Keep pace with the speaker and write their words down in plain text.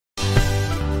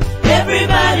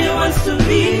Everybody wants to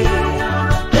be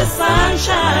the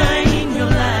sunshine in your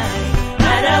life,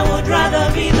 but I would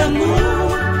rather be the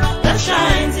moon that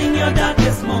shines in your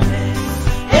darkest moment.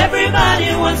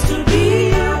 Everybody wants to be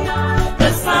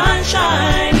the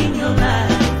sunshine in your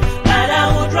life, but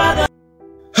I would rather.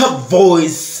 Her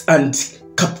voice and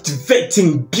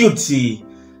captivating beauty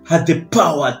had the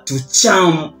power to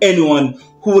charm anyone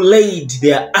who laid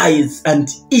their eyes and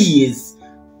ears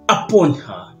upon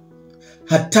her.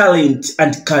 Her talent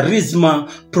and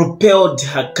charisma propelled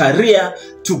her career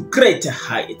to greater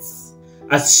heights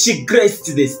as she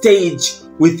graced the stage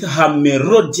with her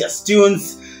melodious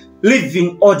tunes,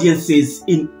 leaving audiences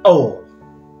in awe.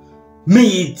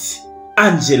 Meet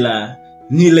Angela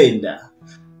Nyirenda.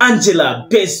 Angela,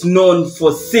 best known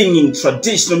for singing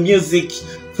traditional music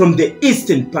from the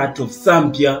eastern part of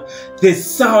Zambia, the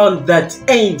sound that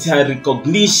earned her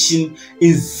recognition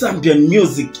in Zambian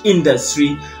music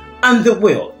industry and the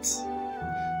world.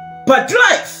 But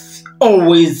life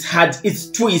always had its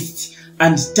twists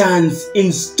and turns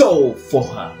in store for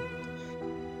her.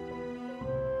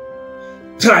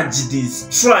 Tragedy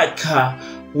struck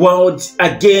her world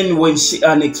again when she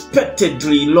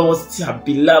unexpectedly lost her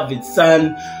beloved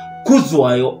son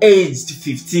Kuzwayo, aged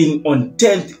 15, on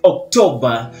 10th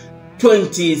October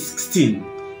 2016,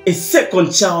 a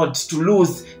second child to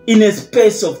lose in a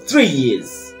space of 3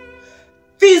 years.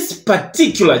 This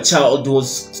particular child was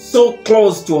so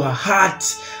close to her heart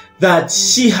that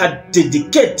she had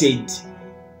dedicated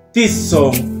this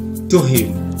song to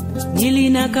him.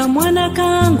 Nilina kamwana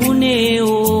kangu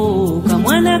neo,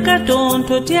 kamwana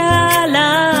katonto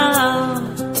tyala,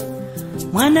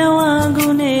 mwana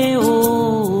wangu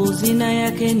neo, zina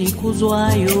yake ni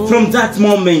Kuzwayo. From that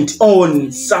moment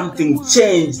on, something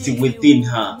changed within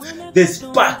her. The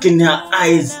spark in her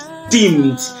eyes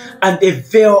dimmed, and a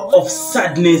veil of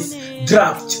sadness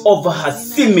draped over her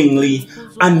seemingly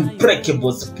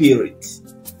unbreakable spirit.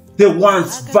 The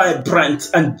once vibrant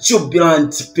and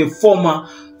jubilant performer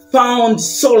found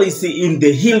solace in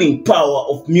the healing power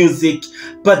of music,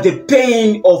 but the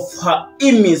pain of her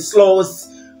immense loss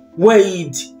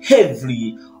weighed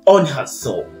heavily on her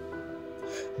soul.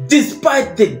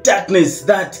 Despite the darkness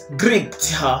that gripped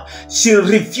her, she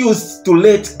refused to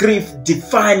let grief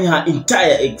define her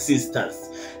entire existence.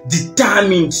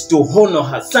 Determined to honor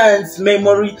her son's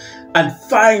memory and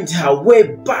find her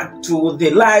way back to the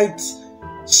light,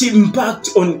 she embarked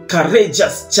on a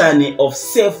courageous journey of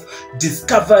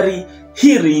self-discovery,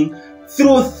 healing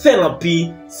through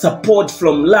therapy, support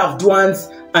from loved ones,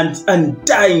 and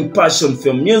undying passion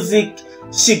for music.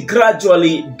 She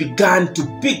gradually began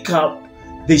to pick up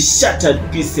the shattered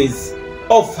pieces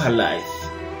of her life.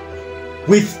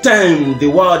 With time, the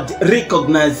world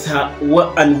recognized her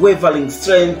unwavering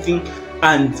strength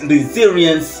and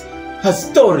resilience. Her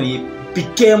story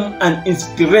became an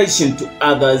inspiration to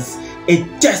others, a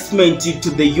testament to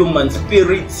the human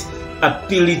spirit's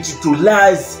ability to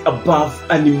rise above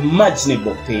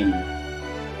unimaginable pain.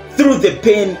 Through the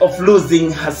pain of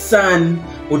losing her son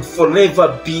would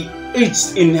forever be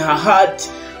etched in her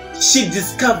heart, she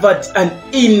discovered an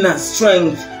inner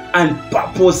strength and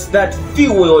purpose that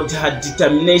fueled her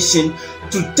determination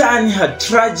to turn her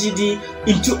tragedy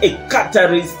into a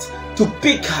catalyst to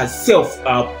pick herself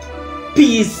up.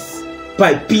 Piece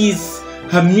by piece,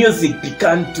 her music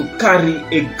began to carry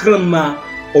a glimmer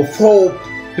of hope,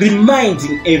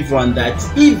 reminding everyone that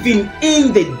even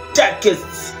in the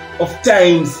darkest of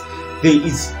times, there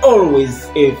is always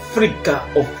a flicker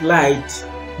of light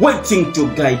waiting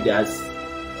to guide us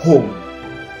home.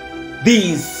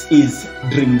 This is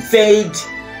Dream Said.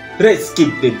 Let's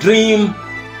keep the dream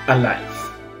alive.